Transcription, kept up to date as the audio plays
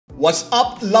What's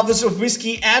up, lovers of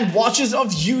whiskey and watchers of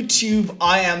YouTube?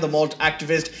 I am the Malt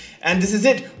activist, and this is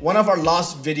it, one of our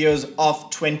last videos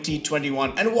of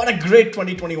 2021. And what a great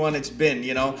 2021 it's been,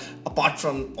 you know, apart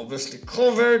from obviously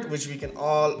COVID, which we can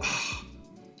all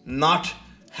not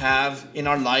have in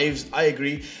our lives. I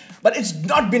agree. But it's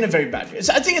not been a very bad year.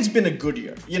 I think it's been a good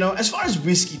year, you know, as far as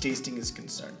whiskey tasting is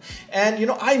concerned. And, you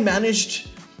know, I managed,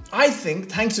 I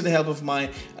think, thanks to the help of my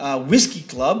whiskey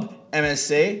club,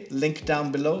 MSA, link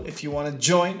down below if you want to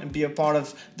join and be a part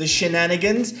of the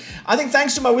shenanigans. I think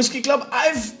thanks to my whiskey club,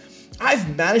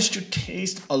 I've managed to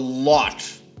taste a lot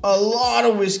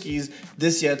of whiskeys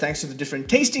this year, thanks to the different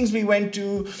tastings we went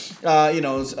to,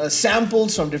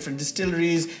 samples from different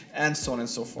distilleries and so on and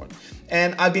so forth.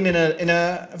 And I've been in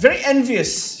a very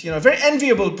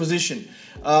enviable position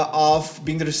of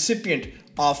being the recipient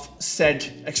of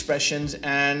said expressions.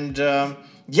 And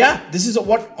yeah, this is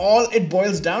what all it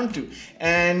boils down to.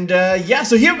 And yeah,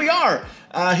 so here we are.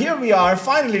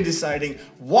 Finally deciding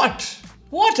what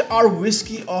our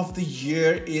whiskey of the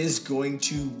year is going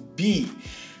to be.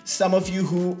 Some of you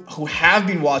who have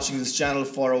been watching this channel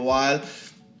for a while,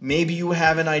 maybe you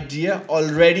have an idea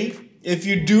already. If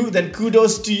you do, then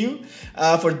kudos to you.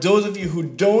 For those of you who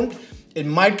don't, it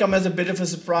might come as a bit of a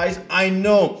surprise. I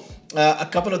know a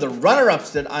couple of the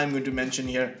runner-ups that I'm going to mention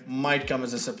here might come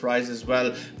as a surprise as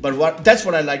well. But that's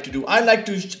what I like to do. I'd like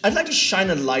to shine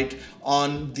a light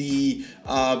on the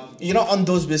on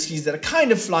those whiskeys that are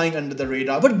kind of flying under the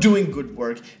radar but doing good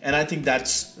work, and I think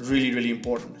that's really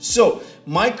important. So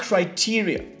my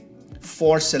criteria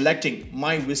for selecting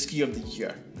my whiskey of the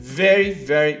year,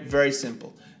 very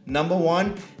simple. Number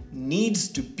one, needs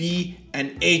to be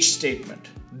an age statement.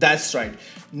 That's right.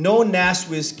 No NAS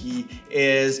whiskey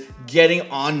is getting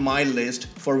on my list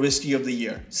for whiskey of the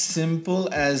year. Simple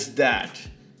as that.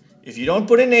 If you don't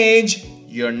put an age,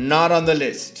 you're not on the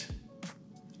list.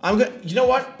 You know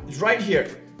what? It's right here.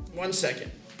 1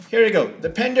 second. Here we go. The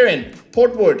Penderyn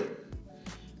Portwood.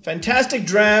 Fantastic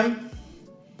dram.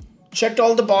 Checked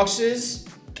all the boxes.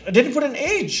 I didn't put an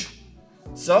age.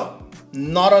 So,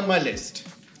 not on my list.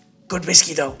 Good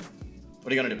whiskey though.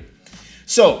 What are you gonna do?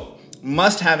 So,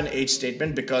 must have an age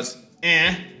statement because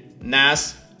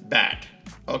NAS bad.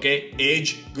 Okay,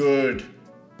 age good.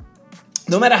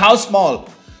 No matter how small,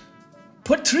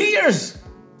 put 3 years.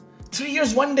 3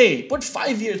 years 1 day, put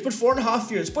 5 years, put 4.5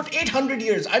 years, put 800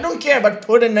 years. I don't care, but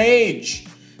put an age.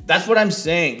 That's what I'm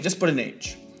saying. Just put an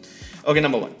age. Okay,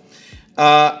 number one.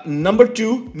 Number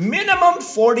two, minimum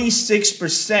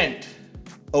 46%.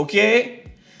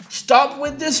 Okay? Stop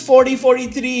with this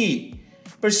 43%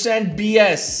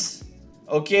 BS.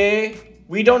 Okay?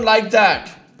 We don't like that.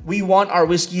 We want our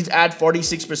whiskeys at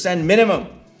 46% minimum.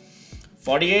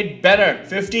 48 better,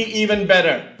 50 even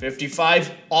better,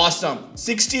 55 awesome,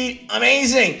 60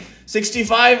 amazing,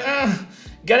 65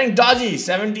 getting dodgy,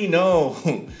 70 no,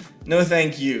 no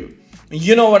thank you.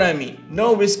 You know what I mean.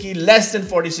 No whiskey less than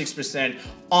 46%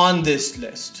 on this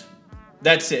list.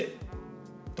 That's it.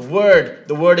 The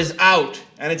word is out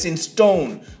and it's in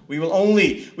stone. We will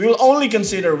only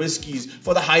consider whiskeys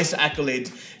for the highest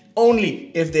accolades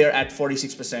only if they are at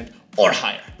 46% or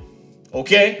higher.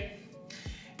 Okay?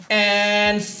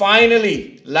 And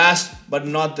finally, last but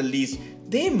not the least,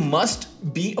 they must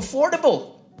be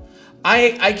affordable.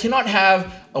 I cannot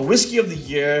have a whiskey of the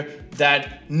year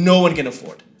that no one can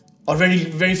afford, or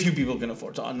very few people can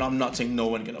afford. So I'm not saying no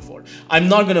one can afford. I'm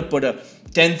not gonna put a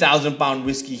 10,000 pound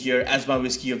whiskey here as my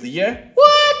whiskey of the year.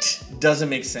 What? Doesn't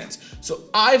make sense. So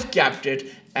I've capped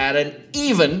it at an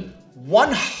even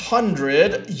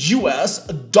 $100 US.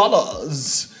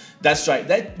 That's right,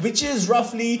 which is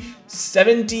roughly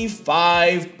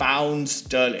 75 pounds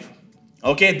sterling.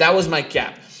 Okay, that was my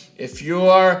cap. If you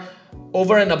are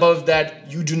over and above that,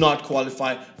 you do not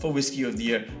qualify for whiskey of the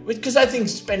year. Because I think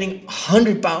spending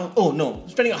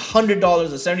spending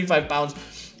 $100 or 75 pounds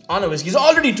on a whiskey is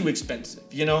already too expensive,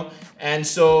 you know? And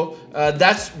so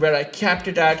that's where I capped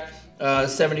it at,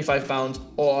 75 pounds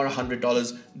or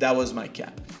 $100. That was my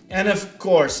cap. And of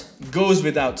course, goes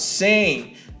without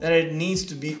saying that it needs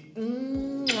to be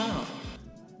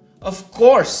Of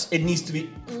course it needs to be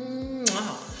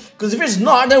because if it's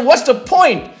not, then what's the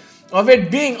point of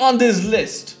it being on this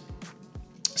list?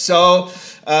 So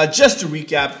just to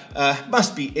recap,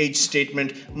 must be age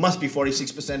statement, must be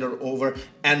 46% or over,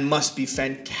 and must be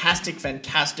fantastic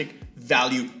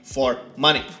value for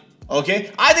money.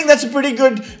 Okay, I think that's a pretty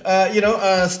good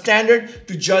standard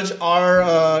to judge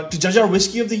our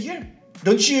whiskey of the year.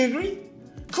 Don't you agree?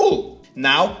 Cool.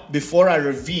 Now, before I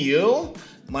reveal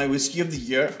my whiskey of the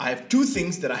year, I have two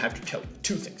things that I have to tell you.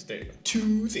 Two things. There you go.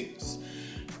 Two things.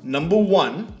 Number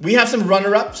one, we have some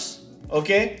runner-ups.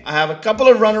 Okay, I have a couple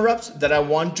of runner-ups that I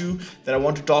want to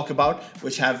talk about,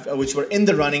 which were in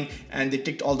the running, and they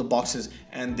ticked all the boxes,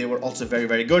 and they were also very,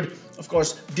 very good. Of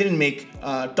course, didn't make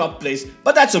top place,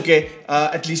 but that's okay.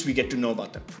 At least we get to know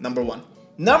about them. Number one.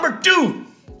 Number two,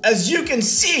 as you can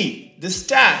see, the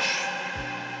stash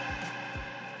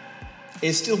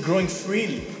is still growing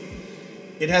freely.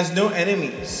 It has no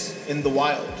enemies in the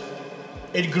wild.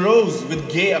 It grows with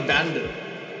gay abandon.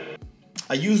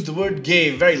 I use the word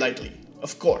gay very lightly,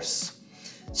 of course.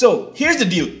 So here's the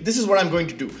deal. This is what I'm going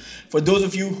to do. For those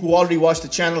of you who already watched the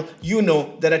channel, you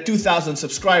know that at 2,000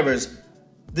 subscribers,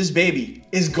 this baby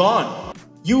is gone.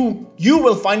 You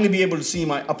will finally be able to see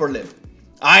my upper lip.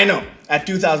 I know, at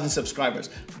 2,000 subscribers.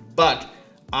 But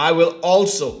I will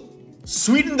also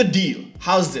sweeten the deal.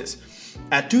 How's this?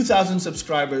 At 2,000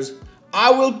 subscribers,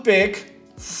 I will pick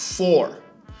four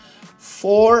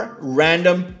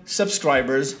random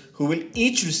subscribers who will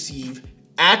each receive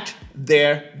at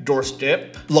their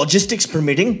doorstep, logistics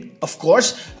permitting, of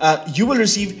course, you will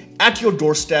receive at your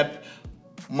doorstep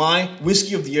my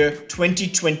Whisky of the Year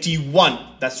 2021.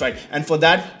 That's right. And for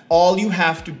that, all you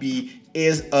have to be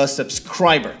is a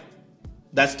subscriber.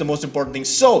 That's the most important thing.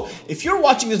 So if you're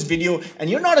watching this video and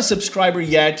you're not a subscriber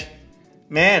yet,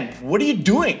 man, what are you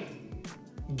doing?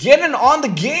 Get in on the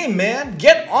game, man.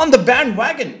 Get on the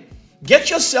bandwagon.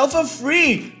 Get yourself a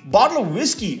free bottle of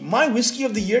whiskey, my Whisky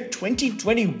of the Year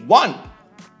 2021.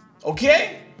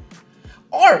 Okay?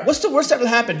 Or what's the worst that'll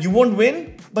happen? You won't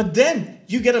win, but then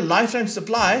you get a lifetime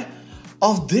supply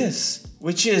of this,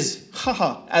 which is,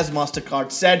 haha, as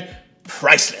MasterCard said,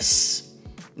 priceless.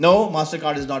 No,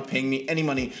 MasterCard is not paying me any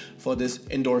money for this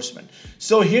endorsement.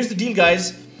 So here's the deal,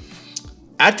 guys.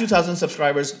 At 2,000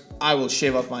 subscribers, I will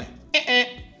shave off my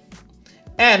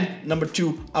And number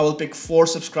two, I will pick 4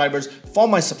 subscribers for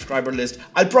my subscriber list.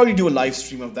 I'll probably do a live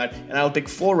stream of that, and I'll pick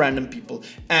 4 random people.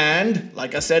 And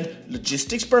like I said,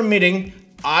 logistics permitting,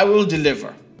 I will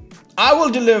deliver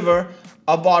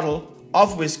a bottle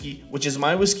of whiskey, which is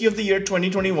my Whisky of the Year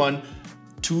 2021,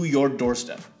 to your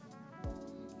doorstep.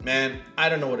 Man, I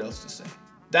don't know what else to say.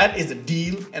 That is a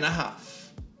deal and a half.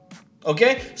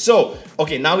 Okay, so,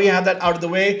 now we have that out of the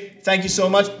way. Thank you so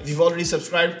much. If you've already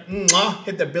subscribed,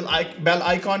 hit the bell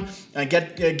icon and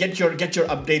get your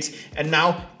updates. And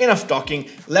now, enough talking.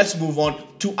 Let's move on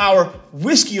to our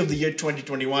Whisky of the Year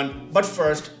 2021. But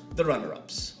first, the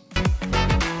runner-ups.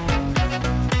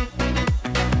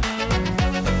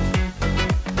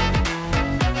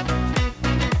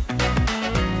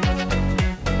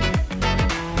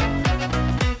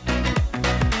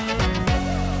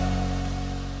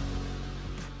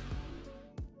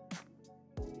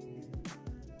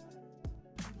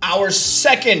 Our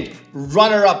second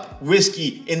runner-up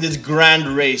whiskey in this grand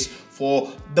race for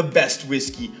the best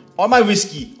whiskey, or my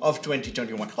whiskey of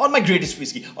 2021, or my greatest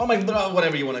whiskey, or my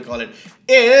whatever you want to call it,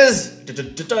 is,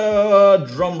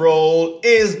 drum roll,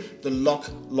 is the Loch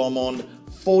Lomond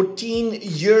 14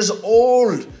 years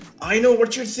old. I know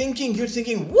what you're thinking. You're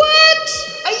thinking, what?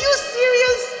 Are you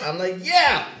serious? I'm like,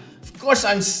 yeah, of course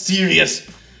I'm serious.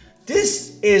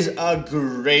 This is a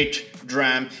great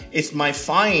dram. It's my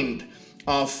find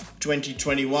of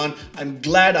 2021. I'm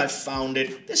glad I found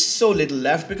it. There's so little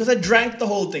left because I drank the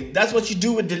whole thing. That's what you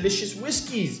do with delicious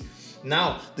whiskeys.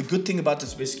 Now, the good thing about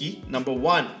this whiskey, number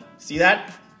one, see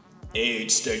that? Age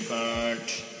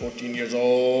statement, 14 years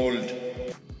old.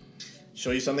 Show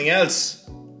you something else.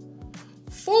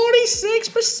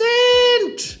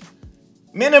 46%.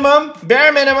 Minimum,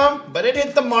 bare minimum, but it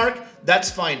hit the mark. That's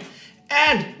fine.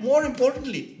 And more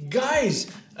importantly, guys,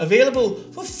 available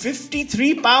for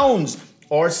 53 pounds.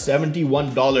 Or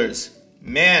 $71.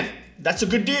 Man, that's a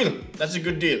good deal. That's a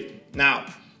good deal. Now,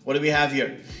 what do we have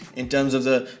here? In terms of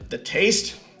the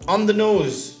taste, on the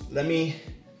nose, let's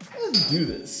do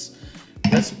this.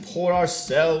 Let's pour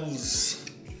ourselves.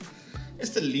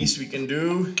 It's the least we can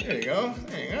do. There you go.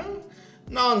 There you go.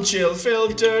 Non-chill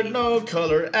filtered, no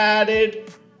color added.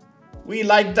 We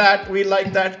like that. We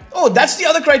like that. Oh, that's the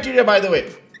other criteria, by the way.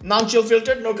 Non-chill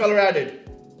filtered, no color added.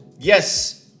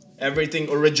 Yes, everything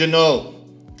original.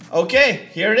 Okay,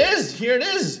 here it is. Here it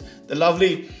is. The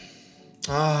lovely,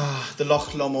 the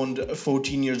Loch Lomond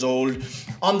 14 years old.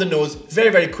 On the nose, very,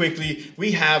 very quickly,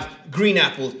 we have green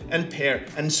apple and pear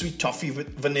and sweet toffee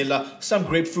with vanilla, some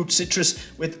grapefruit citrus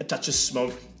with a touch of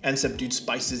smoke and subdued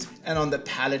spices. And on the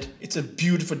palate, it's a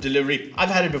beautiful delivery. I've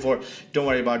had it before. Don't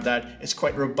worry about that. It's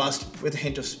quite robust with a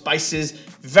hint of spices.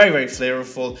 Very, very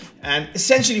flavorful. And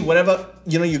essentially whatever,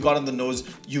 you got on the nose,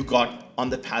 you got on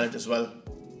the palate as well.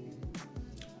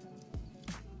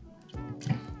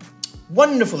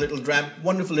 Wonderful little dram,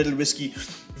 wonderful little whiskey.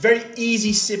 Very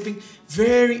easy sipping,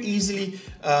 very easily,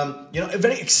 a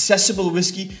very accessible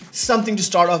whiskey, something to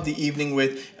start off the evening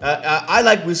with. I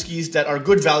like whiskeys that are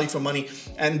good value for money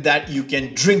and that you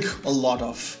can drink a lot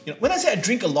of. When I say I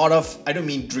drink a lot of, I don't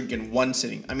mean drink in one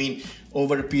sitting. I mean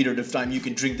over a period of time, you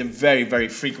can drink them very, very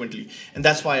frequently. And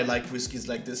that's why I like whiskeys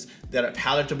like this that are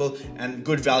palatable and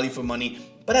good value for money.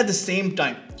 But at the same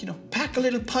time, pack a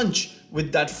little punch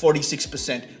with that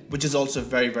 46%, which is also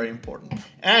very, very important.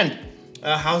 And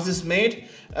how's this made?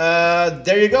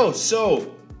 There you go.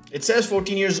 So it says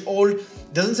 14 years old.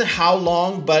 Doesn't say how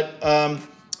long, but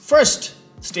first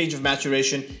stage of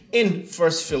maturation in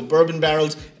first fill bourbon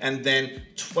barrels, and then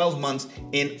 12 months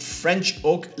in French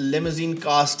oak limousine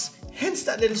casks. Hence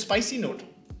that little spicy note.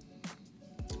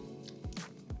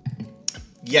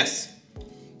 Yes,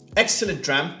 excellent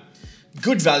dram,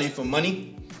 good value for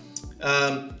money,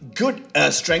 good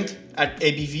strength at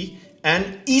ABV,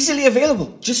 and easily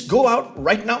available. Just go out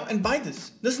right now and buy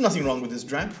this. There's nothing wrong with this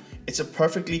dram. It's a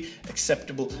perfectly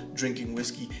acceptable drinking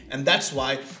whiskey, and that's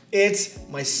why it's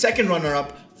my second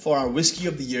runner-up for our Whisky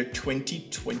of the Year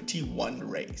 2021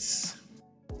 race.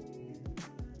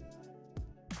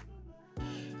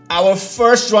 Our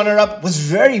first runner-up was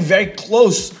very, very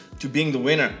close to being the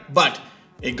winner, but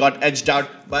it got edged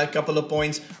out by a couple of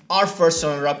points. Our first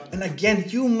runner-up, and again,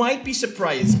 you might be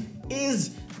surprised,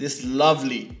 is this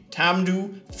lovely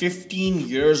Tamdhu 15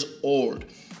 years old.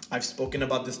 I've spoken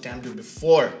about this Tamdhu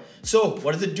before. So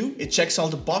what does it do? It checks all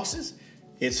the boxes.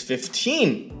 It's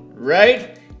 15,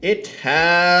 right? It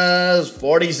has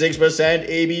 46%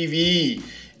 ABV.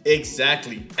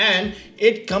 Exactly. And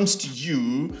it comes to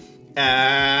you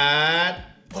at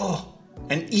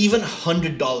an even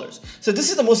 $100. So this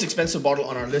is the most expensive bottle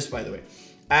on our list, by the way,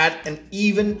 at an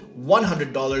even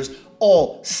 $100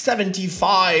 or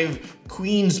 75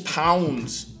 Queen's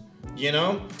pounds,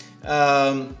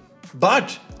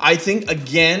 but I think,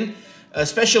 again, a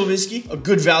special whiskey, a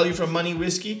good value for money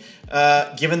whiskey,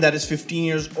 given that it's 15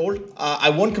 years old. I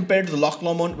won't compare it to the Loch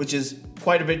Lomond, which is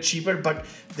quite a bit cheaper, but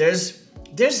there's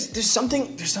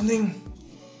something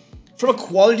from a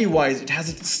quality wise, it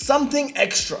has something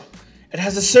extra. It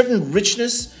has a certain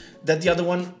richness that the other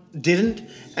one didn't,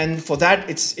 and for that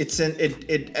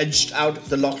it edged out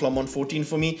the Loch Lomond 14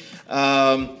 for me.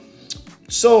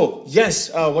 So yes,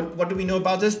 what do we know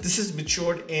about this? This is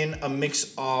matured in a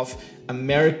mix of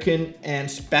American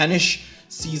and Spanish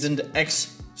seasoned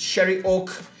ex-sherry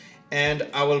oak, and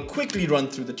I will quickly run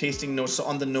through the tasting notes. So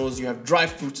on the nose you have dry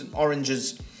fruits and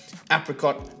oranges,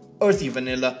 apricot, earthy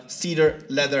vanilla, cedar,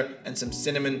 leather, and some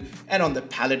cinnamon. And on the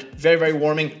palate, very, very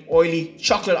warming, oily,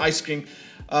 chocolate ice cream,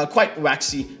 quite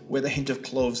waxy with a hint of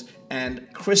cloves and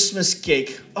Christmas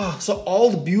cake. So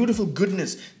all the beautiful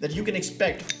goodness that you can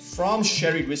expect from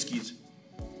sherry whiskeys.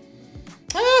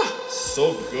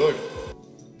 So good.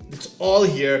 It's all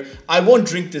here. I won't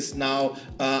drink this now.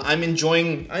 I'm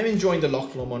enjoying the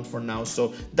Loch Lomond for now,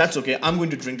 so that's okay. I'm going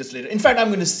to drink this later. In fact, I'm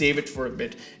going to save it for a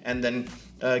bit and then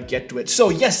get to it. So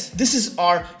yes, this is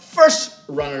our first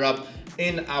runner-up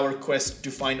in our quest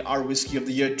to find our Whisky of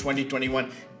the Year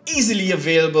 2021. Easily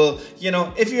available.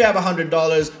 If you have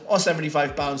 $100 or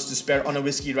 75 pounds to spare on a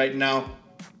whiskey right now,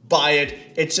 buy it.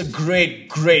 It's a great,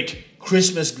 great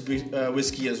Christmas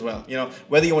whiskey as well.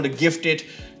 Whether you want to gift it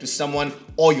to someone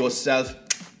or yourself,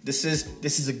 this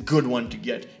is a good one to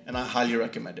get, and I highly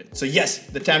recommend it. So yes,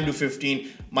 the Tamdhu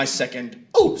 15, my second.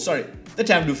 The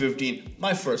Tamdhu 15,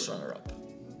 my first runner-up.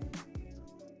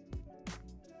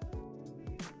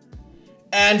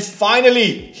 And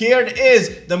finally, here it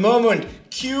is, the moment.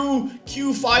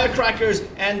 Cue firecrackers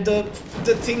and the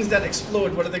things that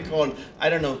explode. What are they called? I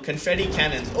don't know. Confetti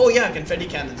cannons. Oh yeah, confetti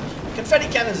cannons. Confetti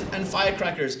cannons and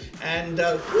firecrackers and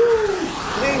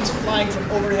planes flying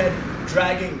from overhead,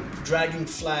 dragging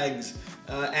flags.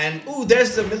 And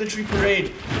there's the military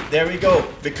parade. There we go.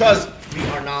 Because we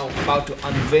are now about to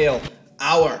unveil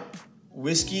our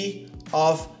Whisky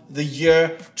of the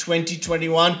Year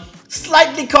 2021.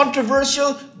 Slightly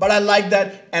controversial, but I like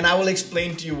that, and I will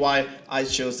explain to you why I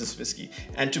chose this whiskey.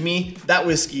 And to me, that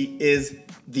whiskey is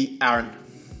the Arran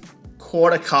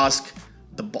Quarter Cask,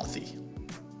 the Bothy.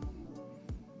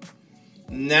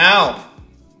 Now,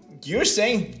 you're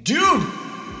saying, dude,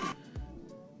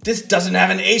 this doesn't have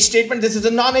an age statement. This is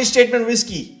a non-age statement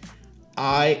whiskey.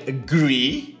 I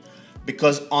agree,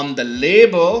 because on the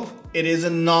label, it is a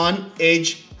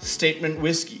non-age statement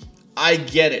whiskey. I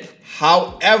get it.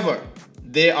 However,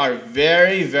 they are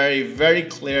very, very, very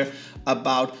clear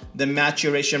about the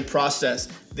maturation process.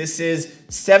 This is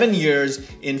 7 years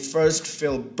in first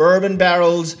fill bourbon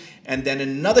barrels and then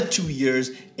another 2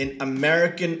 years in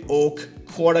American oak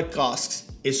quarter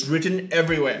casks. It's written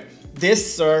everywhere.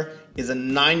 This, sir, is a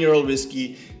 9-year-old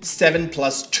whiskey,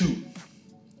 7+2.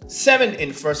 7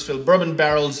 in first fill bourbon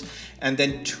barrels, and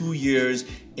then 2 years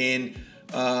in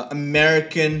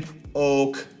American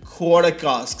oak quarter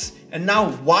casks. And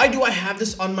now, why do I have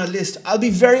this on my list? I'll be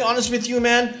very honest with you,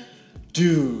 man.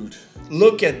 Dude,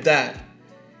 look at that.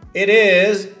 It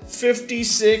is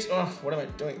 56, oh, what am I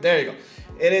doing? There you go.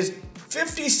 It is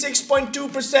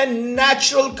 56.2%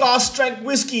 natural cask strength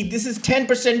whiskey. This is 10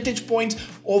 percentage points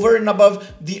over and above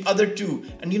the other two.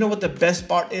 And you know what the best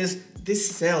part is?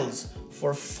 This sells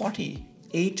for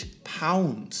 48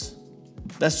 pounds.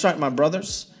 That's right, my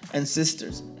brothers and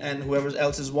sisters and whoever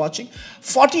else is watching.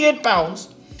 48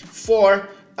 pounds for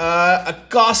a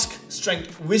cask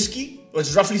strength whiskey, which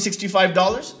is roughly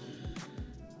 $65.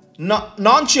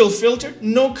 Non-chill filtered,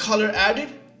 no color added.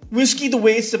 Whiskey the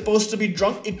way it's supposed to be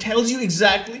drunk. It tells you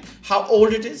exactly how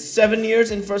old it is. 7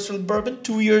 years in first fill bourbon,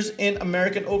 2 years in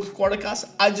American oak quarter cask.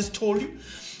 I just told you.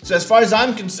 So as far as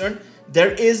I'm concerned,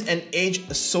 there is an age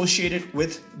associated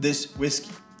with this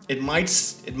whiskey. It might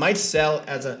sell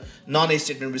as a non-age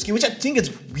statement whiskey, which I think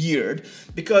is weird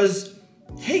because,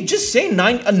 hey, just say a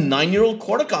 9-year-old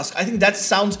quarter cask. I think that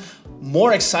sounds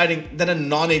more exciting than a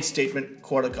non-age statement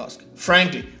quarter cask.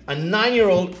 Frankly, a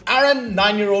 9-year-old, Aaron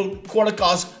 9-year-old quarter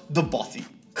cask, the Bothy.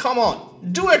 Come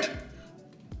on, do it.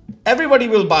 Everybody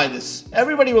will buy this.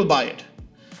 Everybody will buy it.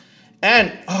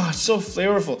 And, oh, it's so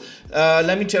flavorful.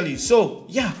 Let me tell you. So,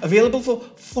 yeah, available for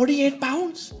 48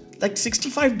 pounds. Like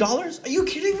 $65? Are you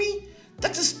kidding me?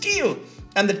 That's a steal.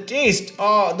 And the taste,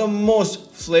 oh, the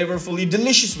most flavorfully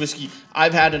delicious whiskey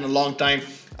I've had in a long time.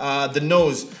 The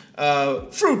nose,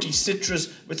 fruity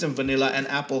citrus with some vanilla and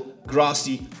apple,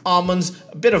 grassy, almonds,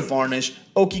 a bit of varnish,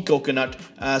 oaky coconut,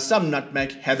 some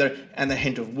nutmeg, heather, and a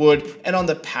hint of wood. And on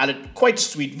the palate, quite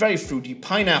sweet, very fruity,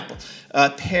 pineapple,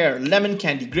 pear, lemon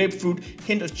candy, grapefruit,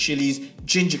 hint of chilies,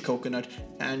 ginger coconut,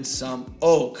 and some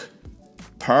oak.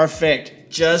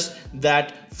 Perfect. Just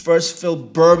that first fill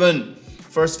bourbon.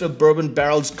 First fill bourbon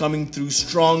barrels coming through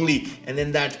strongly, and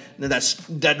then that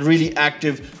really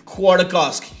active quarter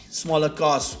cask, smaller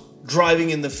cask,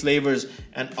 driving in the flavors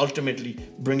and ultimately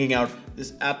bringing out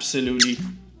this absolutely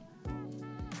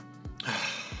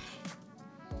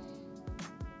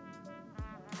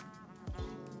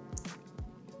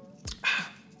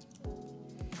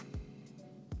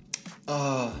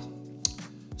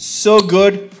so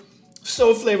good,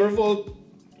 so flavorful,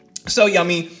 so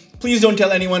yummy. Please don't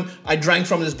tell anyone I drank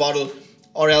from this bottle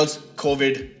or else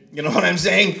COVID. You know what I'm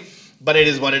saying? But it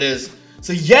is what it is.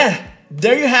 So yeah,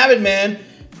 there you have it, man.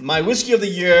 My whiskey of the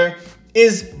year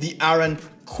is the Aaron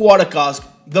quarter cask,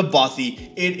 the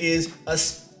Bothy. It is a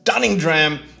stunning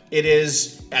dram. It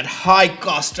is at high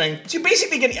cask strength. So you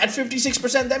basically get at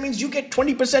 56%. That means you get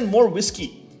 20% more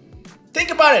whiskey. Think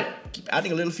about it. Keep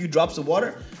adding a little few drops of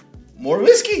water. More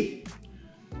whiskey.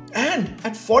 And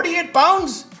at 48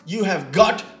 pounds, you have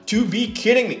got to be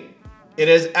kidding me. It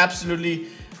is absolutely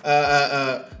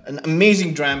an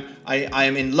amazing dram. I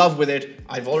am in love with it.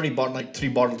 I've already bought like 3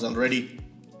 bottles already.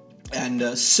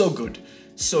 And so good.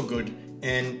 So good.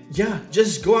 And yeah,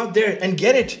 just go out there and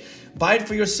get it. Buy it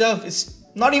for yourself. It's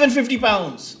not even 50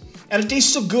 pounds. And it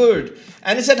tastes so good.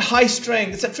 And it's at high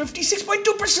strength. It's at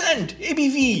 56.2%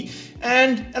 ABV.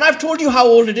 And I've told you how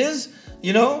old it is.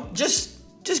 You know, just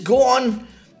go on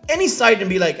any site and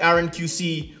be like Aaron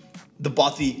QC, the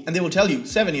Bothy, and they will tell you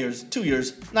 7 years, 2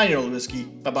 years, 9-year-old whiskey,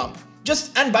 ba-bam.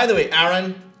 And by the way,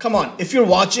 Aaron, come on, if you're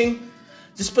watching,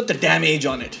 just put the damn age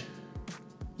on it.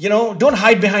 You know, don't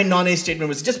hide behind non-age statement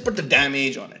whiskey, just put the damn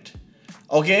age on it.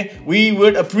 Okay? We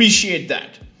would appreciate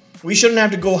that. We shouldn't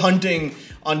have to go hunting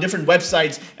on different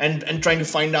websites and trying to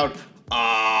find out,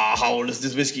 how old is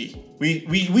this whiskey?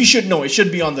 We should know, it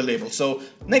should be on the label. So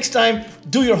next time,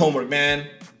 do your homework, man.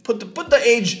 Put the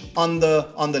age on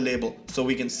the label so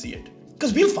we can see it.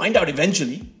 Because we'll find out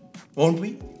eventually, won't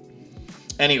we?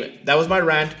 Anyway, that was my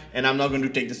rant, and I'm not going to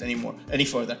take this any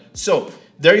further. So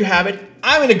there you have it.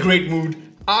 I'm in a great mood.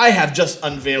 I have just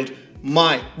unveiled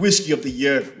my whiskey of the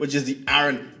year, which is the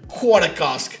Aaron quarter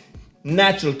cask,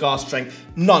 natural cask strength,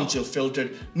 non-chill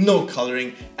filtered, no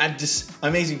coloring, at this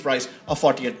amazing price of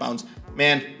 48 pounds.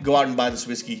 Man, go out and buy this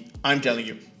whiskey. I'm telling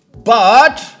you.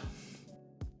 But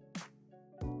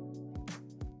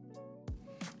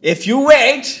if you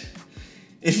wait,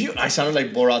 I sounded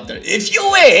like Borat there. If you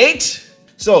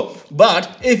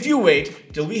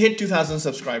wait till we hit 2,000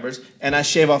 subscribers and I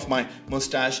shave off my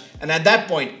mustache, and at that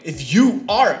point, if you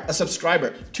are a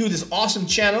subscriber to this awesome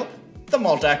channel, The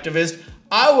Malt Activist,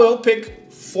 I will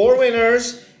pick 4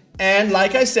 winners, and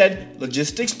like I said,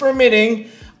 logistics permitting,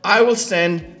 I will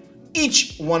send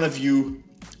each one of you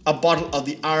a bottle of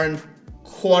the Aaron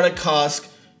quarter cask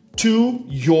to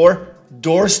your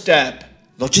doorstep.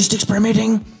 Logistics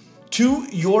permitting, to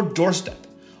your doorstep.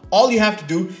 All you have to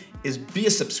do is be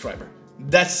a subscriber.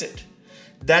 That's it.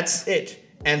 That's it.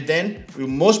 And then we'll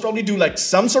most probably do like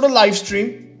some sort of live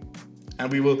stream,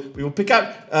 and we will pick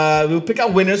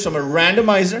out winners from a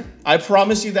randomizer. I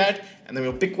promise you that. And then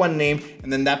we'll pick one name,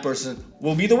 and then that person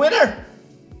will be the winner.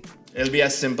 It'll be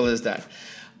as simple as that.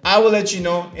 I will let you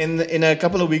know in a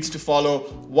couple of weeks to follow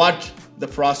what the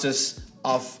process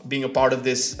of being a part of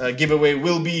this giveaway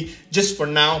will be. Just for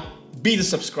now, be the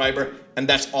subscriber, and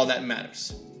that's all that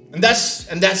matters. And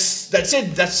that's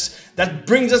it. That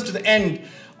brings us to the end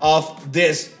of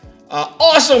this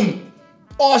awesome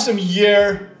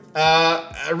year.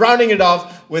 Rounding it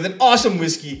off with an awesome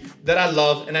whiskey that I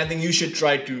love, and I think you should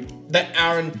try too. The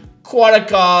Aaron Quarter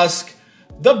Cask,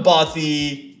 the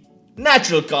Bothy,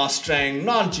 natural cask strength,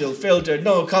 non-chill, filtered,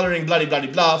 no coloring,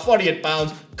 blah, 48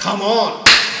 pounds. Come on,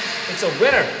 it's a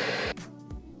winner.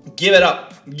 Give it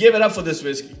up for this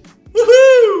whiskey.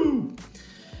 Woohoo!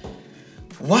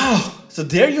 Wow, so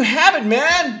there you have it,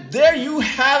 man. There you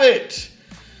have it.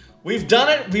 We've done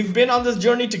it. We've been on this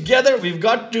journey together. We've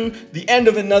got to the end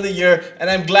of another year, and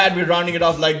I'm glad we're rounding it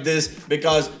off like this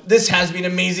because this has been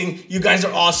amazing. You guys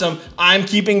are awesome. I'm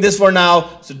keeping this for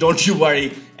now, so don't you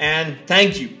worry. And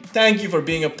thank you. Thank you for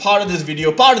being a part of this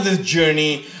video, part of this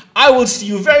journey. I will see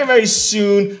you very, very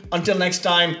soon. Until next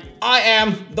time, I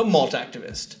am the Malt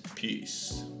Activist.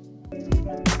 Peace.